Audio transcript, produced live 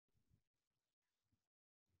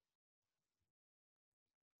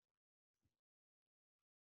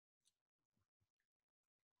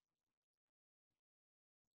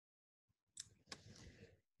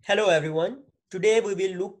Hello everyone. Today we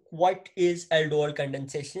will look what is aldol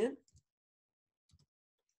condensation.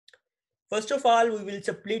 First of all, we will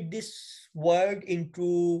split this word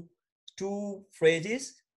into two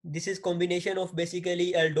phrases. This is combination of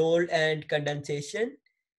basically aldol and condensation.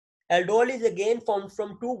 Aldol is again formed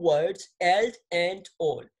from two words, ald and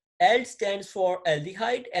ol. Ald stands for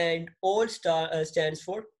aldehyde and ol stands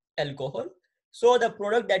for alcohol. So the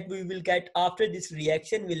product that we will get after this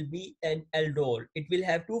reaction will be an aldol. It will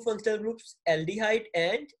have two functional groups, aldehyde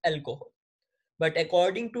and alcohol. But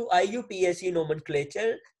according to IUPAC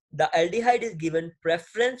nomenclature, the aldehyde is given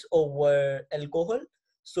preference over alcohol.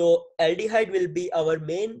 So aldehyde will be our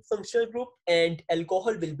main functional group and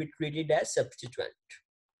alcohol will be treated as substituent.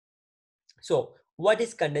 So what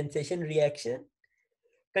is condensation reaction?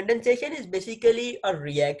 Condensation is basically a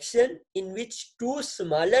reaction in which two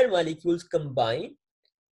smaller molecules combine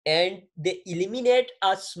and they eliminate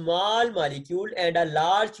a small molecule and a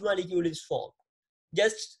large molecule is formed.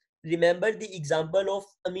 Just remember the example of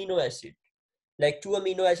amino acid. Like two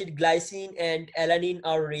amino acid, glycine and alanine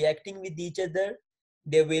are reacting with each other.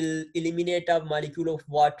 They will eliminate a molecule of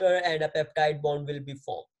water and a peptide bond will be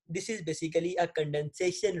formed. This is basically a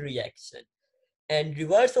condensation reaction. And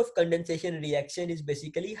reverse of condensation reaction is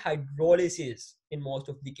basically hydrolysis in most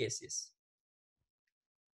of the cases.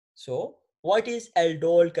 So what is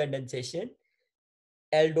aldol condensation?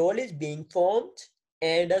 Aldol is being formed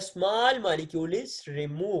and a small molecule is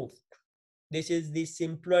removed. This is the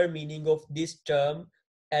simpler meaning of this term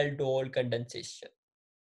aldol condensation.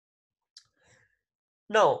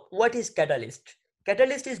 Now, what is catalyst?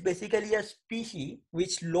 Catalyst is basically a species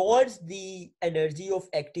which lowers the energy of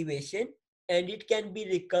activation and it can be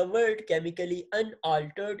recovered chemically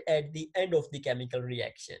unaltered at the end of the chemical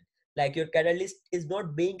reaction. Like your catalyst is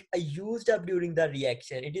not being used up during the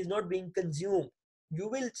reaction, it is not being consumed. You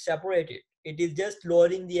will separate it. It is just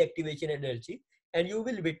lowering the activation energy and you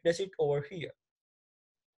will witness it over here.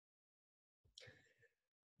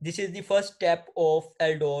 This is the first step of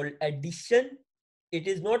aldol addition. It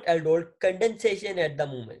is not aldol condensation at the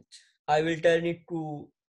moment. I will turn it to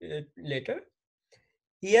later.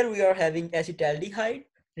 Here we are having acetaldehyde.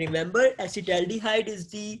 Remember, acetaldehyde is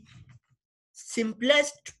the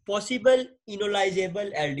simplest possible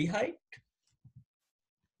enolizable aldehyde.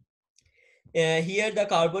 Here the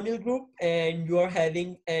carbonyl group and you are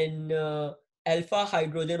having an alpha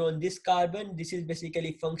hydrogen on this carbon. This is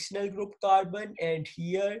basically functional group carbon and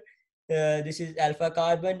here this is alpha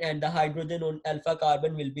carbon and the hydrogen on alpha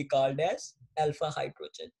carbon will be called as alpha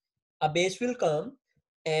hydrogen. A base will come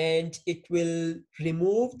and it will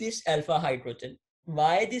remove this alpha hydrogen.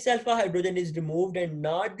 Why this alpha hydrogen is removed and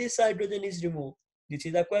not this hydrogen is removed? This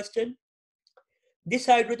is a question. This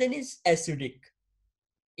hydrogen is acidic.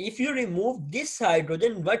 If you remove this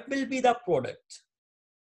hydrogen, what will be the product?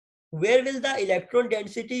 Where will the electron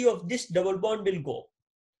density of this double bond will go?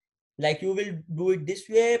 Like you will do it this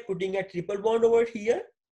way, putting a triple bond over here.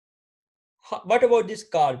 What about this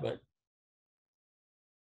carbon?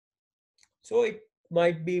 So it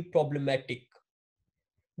might be problematic.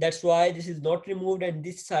 That's why this is not removed and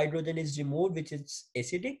this hydrogen is removed, which is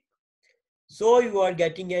acidic. So you are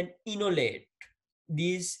getting an enolate.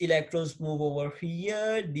 These electrons move over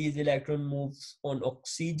here. These electrons move on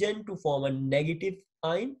oxygen to form a negative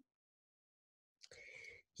ion.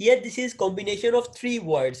 Here this is combination of three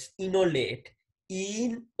words, enolate,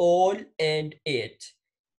 en, ol and ate.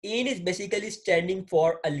 En is basically standing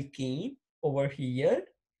for alkene over here.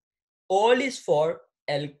 Ol is for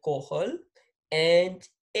alcohol and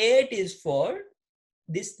ate is for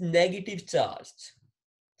this negative charge.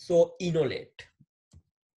 So enolate.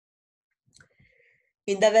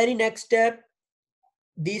 In the very next step,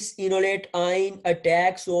 this enolate ion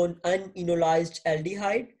attacks on unenolized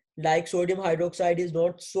aldehyde. Like sodium hydroxide is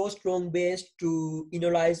not so strong base to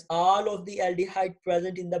enolize all of the aldehyde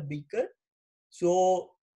present in the beaker.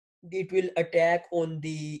 So it will attack on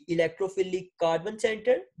the electrophilic carbon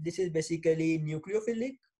center. This is basically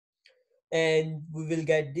nucleophilic. And we will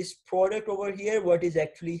get this product over here. What is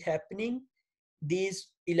actually happening? These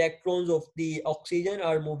electrons of the oxygen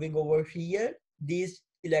are moving over here. These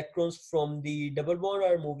electrons from the double bond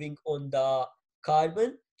are moving on the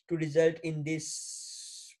carbon to result in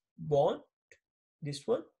this bond, this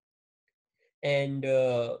one. And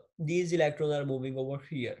these electrons are moving over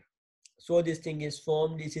here. So this thing is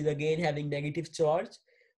formed. This is again having negative charge.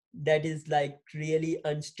 That is like really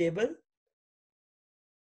unstable.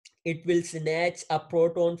 It will snatch a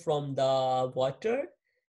proton from the water.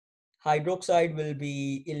 Hydroxide will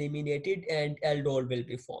be eliminated and aldol will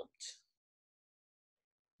be formed.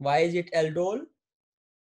 Why is it aldol?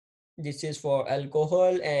 This is for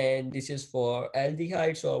alcohol and this is for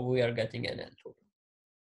aldehyde, so we are getting an aldol.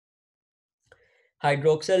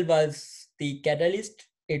 Hydroxyl was the catalyst.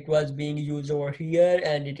 It was being used over here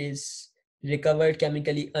and it is recovered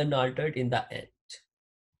chemically unaltered in the end.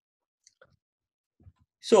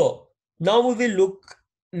 So now we will look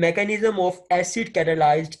mechanism of acid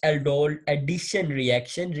catalyzed aldol addition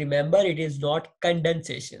reaction. Remember, it is not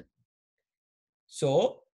condensation.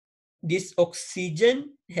 So this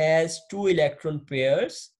oxygen has two electron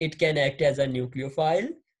pairs. It can act as a nucleophile.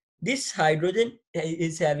 This hydrogen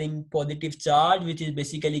is having positive charge, which is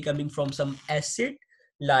basically coming from some acid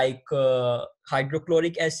like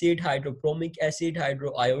hydrochloric acid, hydrobromic acid,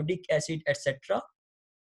 hydroiodic acid, etc.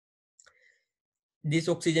 This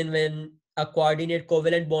oxygen, when a coordinate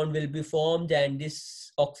covalent bond will be formed, and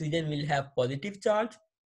this oxygen will have positive charge.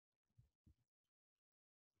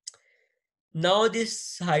 Now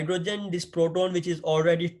this hydrogen, this proton, which is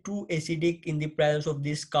already too acidic in the presence of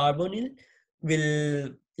this carbonyl, will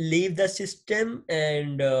leave the system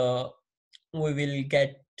and we will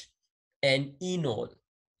get an enol.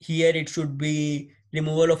 Here it should be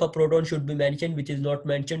removal of a proton should be mentioned, which is not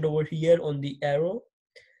mentioned over here on the arrow.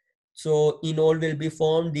 So enol will be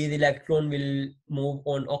formed. These electron will move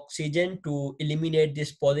on oxygen to eliminate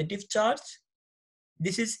this positive charge.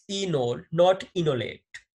 This is enol, not enolate.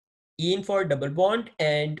 En for double bond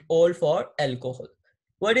and ol for alcohol.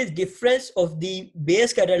 What is difference of the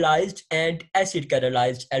base catalyzed and acid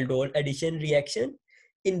catalyzed aldol addition reaction?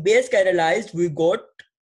 In base catalyzed, we got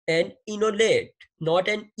an enolate, not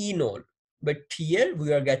an enol. But here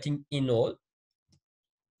we are getting enol.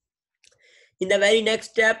 In the very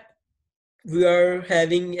next step, we are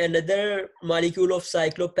having another molecule of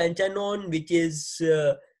cyclopentanone, which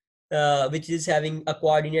is having a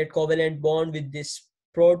coordinate covalent bond with this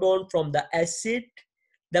proton from the acid.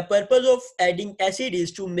 The purpose of adding acid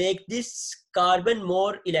is to make this carbon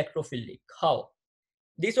more electrophilic. How?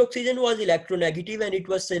 This oxygen was electronegative and it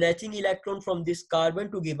was snatching electron from this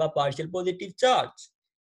carbon to give a partial positive charge.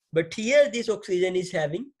 But here this oxygen is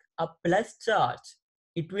having a plus charge.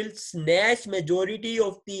 It will snatch majority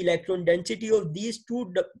of the electron density of these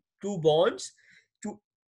two bonds to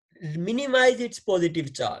minimize its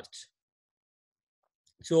positive charge.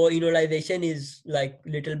 So enolization is like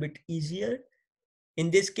little bit easier.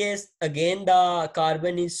 In this case, again, the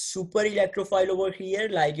carbon is super electrophile over here,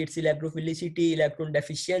 like its electrophilicity, electron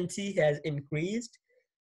deficiency has increased.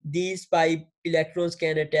 These pi electrons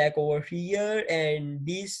can attack over here and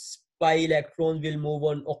these pi electrons will move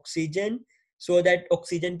on oxygen so that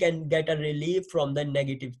oxygen can get a relief from the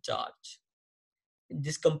negative charge.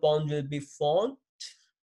 This compound will be formed.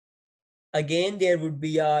 Again, there would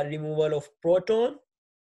be a removal of proton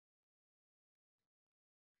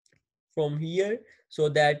from here so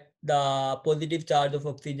that the positive charge of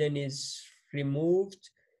oxygen is removed.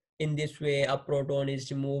 In this way, a proton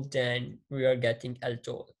is removed and we are getting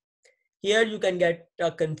alcohol. Here you can get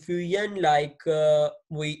a confusion like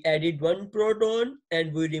we added one proton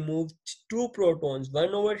and we removed two protons,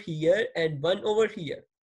 one over here and one over here.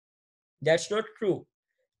 That's not true.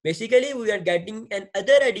 Basically, we are getting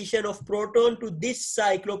another addition of proton to this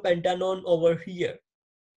cyclopentanone over here.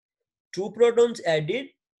 Two protons added,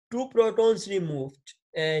 two protons removed,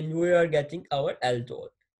 and we are getting our aldol.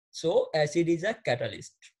 So acid is a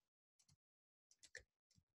catalyst.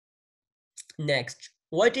 Next,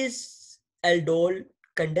 what is aldol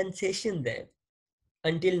condensation then?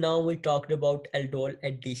 Until now, we talked about aldol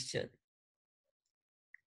addition.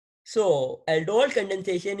 So aldol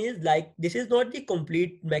condensation is like, this is not the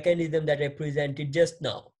complete mechanism that I presented just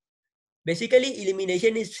now. Basically,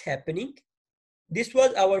 elimination is happening. This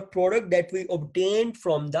was our product that we obtained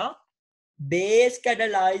from the base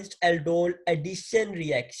catalyzed aldol addition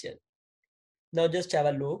reaction. Now just have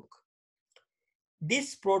a look.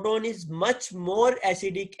 This proton is much more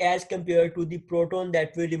acidic as compared to the proton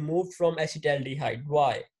that we removed from acetaldehyde.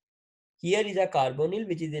 Why? Here is a carbonyl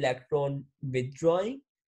which is electron withdrawing,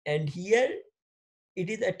 and here it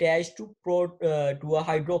is attached to a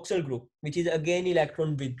hydroxyl group which is again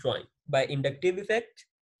electron withdrawing by inductive effect.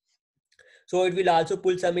 So it will also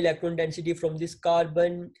pull some electron density from this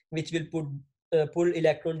carbon, which will pull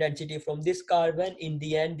electron density from this carbon. In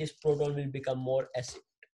the end, this proton will become more acid.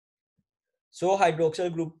 So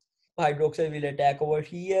hydroxyl will attack over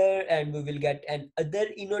here and we will get another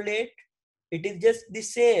enolate. It is just the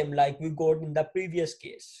same like we got in the previous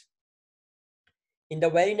case. In the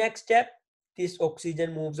very next step, this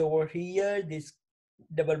oxygen moves over here, this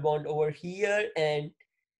double bond over here, and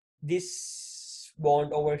this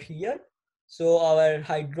bond over here. So our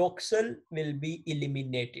hydroxyl will be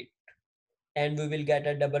eliminated and we will get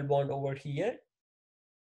a double bond over here.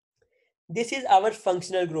 This is our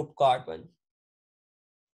functional group carbon.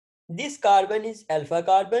 This carbon is alpha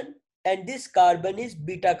carbon and this carbon is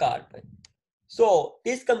beta carbon. So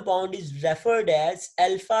this compound is referred as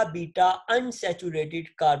alpha beta unsaturated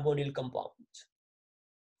carbonyl compounds.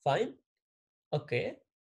 Fine. Okay.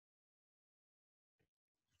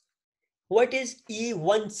 What is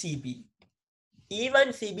E1CB?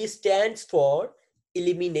 E1CB stands for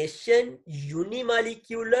elimination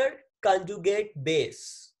unimolecular conjugate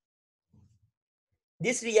base.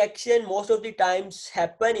 This reaction most of the times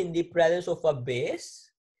happen in the presence of a base,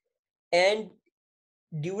 and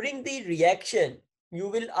during the reaction you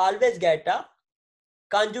will always get a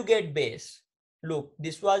conjugate base. Look,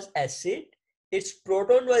 this was acid, its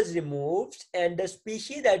proton was removed, and the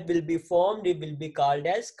species that will be formed, it will be called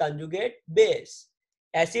as conjugate base.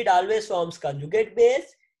 Acid always forms conjugate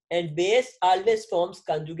base and base always forms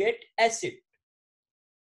conjugate acid.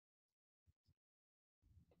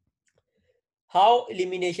 How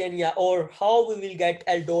elimination, yeah, or how we will get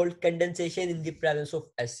aldol condensation in the presence of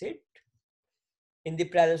acid? In the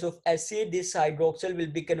presence of acid, this hydroxyl will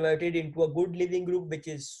be converted into a good living group, which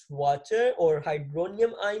is water or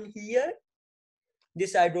hydronium ion here.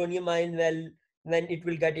 This hydronium ion, well, when it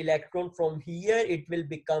will get electron from here, it will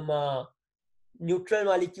become a neutral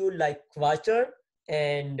molecule like water,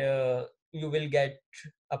 and you will get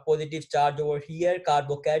a positive charge over here,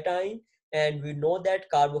 carbocation, and we know that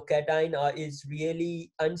carbocation is really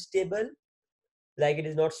unstable, like it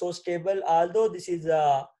is not so stable. Although this is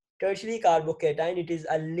a tertiary carbocation, it is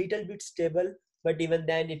a little bit stable, but even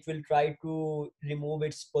then it will try to remove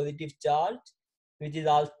its positive charge, which is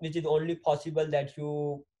only possible that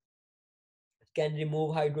you can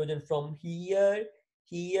remove hydrogen from here,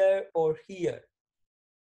 here, or here.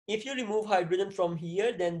 If you remove hydrogen from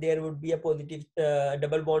here, then there would be a positive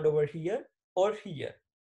double bond over here or here.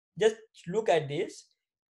 Just look at this.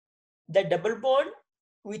 The double bond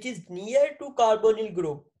which is near to carbonyl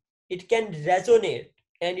group, it can resonate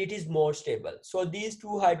and it is more stable. So these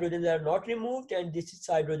two hydrogens are not removed, and this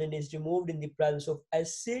hydrogen is removed in the presence of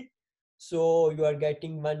acid. So you are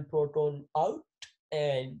getting one proton out,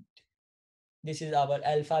 and this is our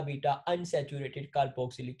alpha beta unsaturated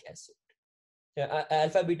carboxylic acid,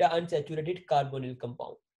 alpha beta unsaturated carbonyl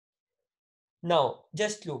compound. Now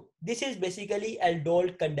just look, this is basically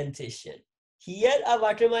aldol condensation. Here a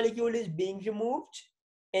water molecule is being removed,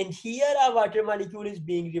 and here a water molecule is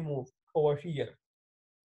being removed over here.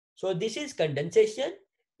 So this is condensation.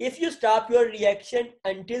 If you stop your reaction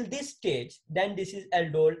until this stage, then this is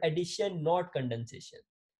aldol addition, not condensation.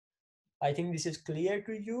 I think this is clear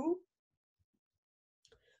to you.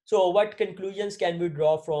 So what conclusions can we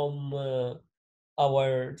draw from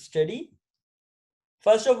our study?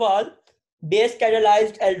 First of all, base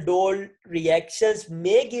catalyzed aldol reactions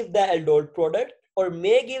may give the aldol product or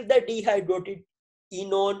may give the dehydrated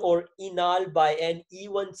enone or enol by an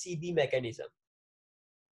E1CB mechanism.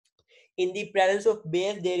 In the presence of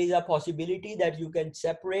base, there is a possibility that you can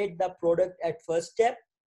separate the product at first step,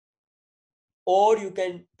 or you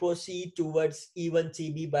can proceed towards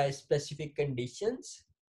E1CB by specific conditions.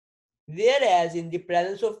 Whereas in the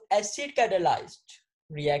presence of acid catalyzed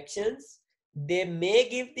reactions, they may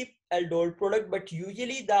give the aldol product, but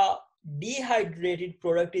usually the dehydrated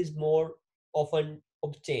product is more often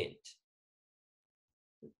obtained.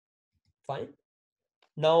 Fine.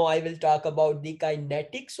 Now I will talk about the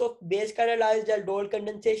kinetics of base catalyzed aldol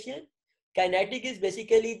condensation. Kinetic is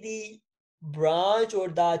basically the branch or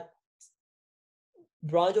the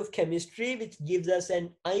branch of chemistry which gives us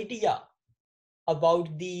an idea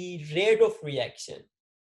about the rate of reaction.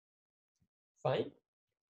 Fine.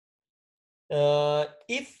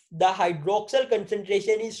 If the hydroxyl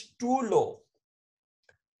concentration is too low,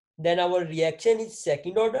 then our reaction is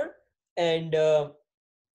second order, and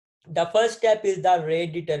the first step is the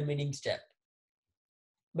rate determining step.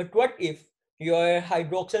 But what if your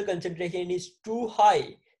hydroxyl concentration is too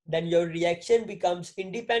high? Then your reaction becomes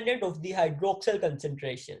independent of the hydroxyl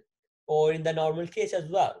concentration, or in the normal case as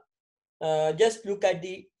well. Just look at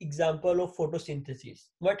the example of photosynthesis.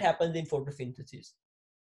 What happens in photosynthesis?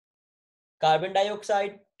 Carbon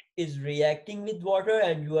dioxide is reacting with water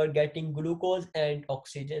and you are getting glucose and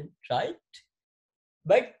oxygen, right?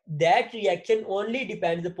 But that reaction only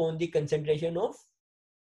depends upon the concentration of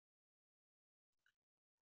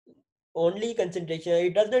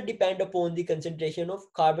it does not depend upon the concentration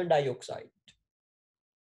of carbon dioxide.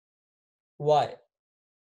 Why?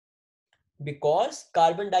 Because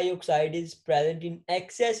carbon dioxide is present in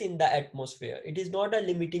excess in the atmosphere. It is not a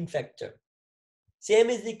limiting factor. Same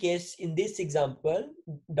is the case in this example,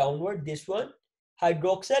 downward, this one.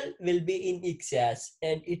 Hydroxyl will be in excess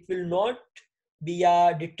and it will not be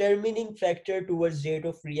a determining factor towards rate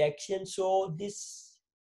of reaction. So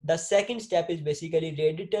the second step is basically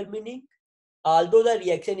rate determining. Although the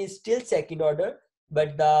reaction is still second order,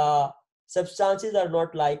 but the substances are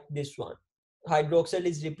not like this one. Hydroxyl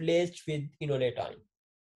is replaced with enolate ion.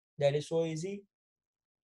 That is so easy.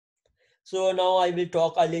 So now I will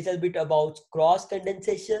talk a little bit about cross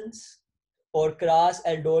condensations or cross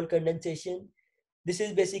aldol condensation. This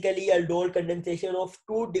is basically aldol condensation of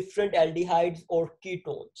two different aldehydes or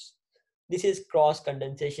ketones. This is cross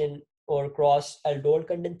condensation or cross aldol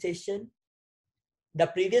condensation. The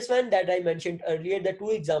previous one that I mentioned earlier, the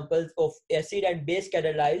two examples of acid and base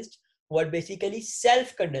catalyzed were basically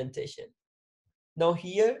self condensation. Now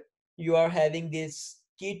here you are having this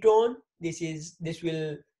ketone. This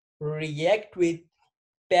will react with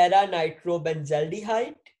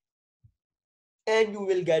para-nitrobenzaldehyde and you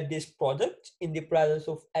will get this product in the presence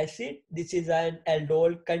of acid. This is an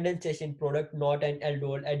aldol condensation product, not an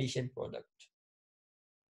aldol addition product.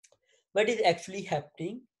 What is actually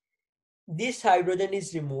happening? This hydrogen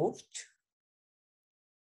is removed.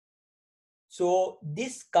 So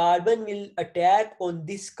this carbon will attack on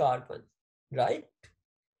this carbon, right?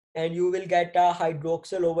 And you will get a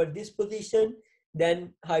hydroxyl over this position.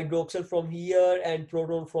 Then hydroxyl from here and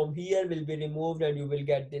proton from here will be removed and you will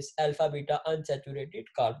get this alpha beta unsaturated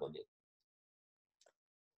carbonyl.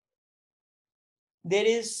 There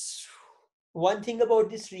is one thing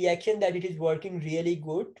about this reaction that it is working really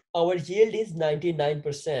good. Our yield is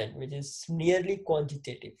 99%, which is nearly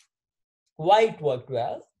quantitative. Why it worked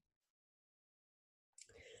well?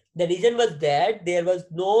 The reason was that there was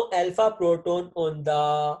no alpha proton on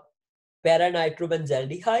the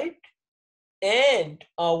para-nitrobenzaldehyde and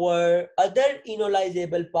our other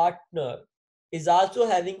enolizable partner is also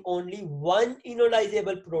having only one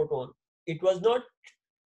enolizable proton. It was not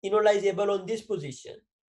enolizable on this position.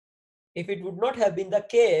 If it would not have been the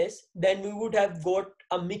case, then we would have got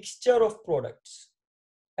a mixture of products,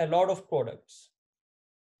 a lot of products.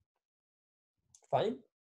 Fine.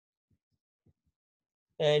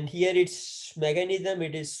 And here its mechanism,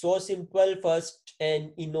 it is so simple. First,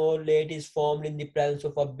 an enolate is formed in the presence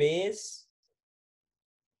of a base.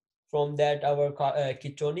 From that, our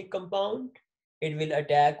ketonic compound, it will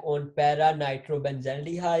attack on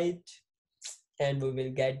para-nitrobenzaldehyde and we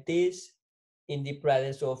will get this in the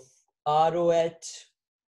presence of ROH.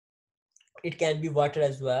 It can be water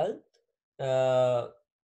as well.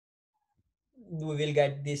 We will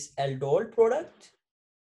get this aldol product.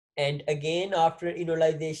 And again, after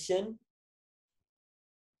enolization,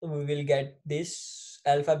 we will get this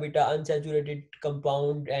alpha beta unsaturated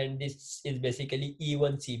compound, and this is basically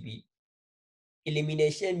E1CB.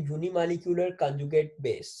 Elimination unimolecular conjugate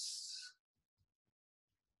base.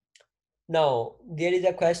 Now, there is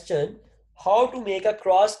a question, how to make a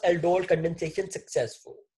cross aldol condensation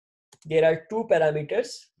successful? There are two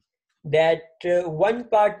parameters that one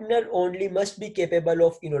partner only must be capable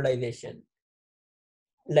of enolization.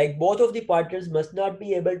 Like both of the partners must not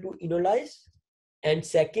be able to enolize. And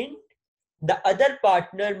second, the other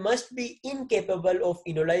partner must be incapable of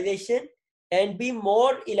enolization and be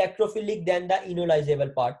more electrophilic than the enolizable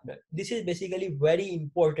partner. This is basically very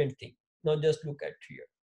important thing. Now just look at here.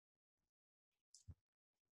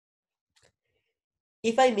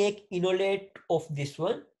 If I make enolate of this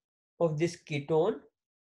one, of this ketone,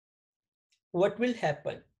 what will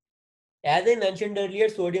happen? As I mentioned earlier,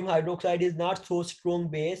 sodium hydroxide is not so strong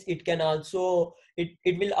base. It can also, it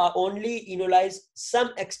will only enolize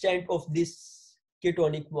some extent of this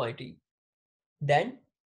ketonic moiety. Then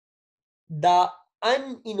the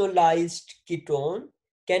unenolized ketone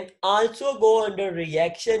can also go under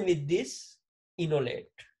reaction with this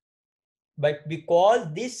enolate. But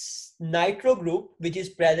because this nitro group, which is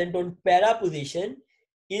present on para position,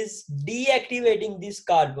 is deactivating this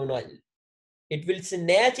carbonyl, it will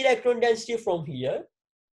snatch electron density from here,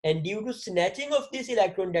 and due to snatching of this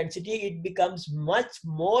electron density, it becomes much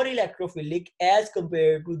more electrophilic as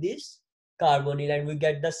compared to this carbonyl, and we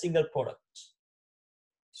get the single product.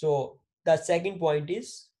 So the second point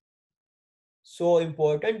is so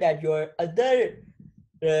important, that your other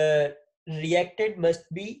reactant must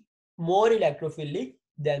be more electrophilic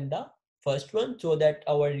than the first one, so that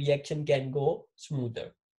our reaction can go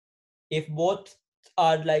smoother. If both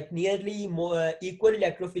are like nearly more equal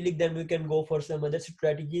electrophilic, then we can go for some other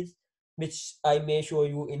strategies, which I may show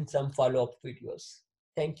you in some follow-up videos.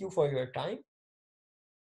 Thank you for your time.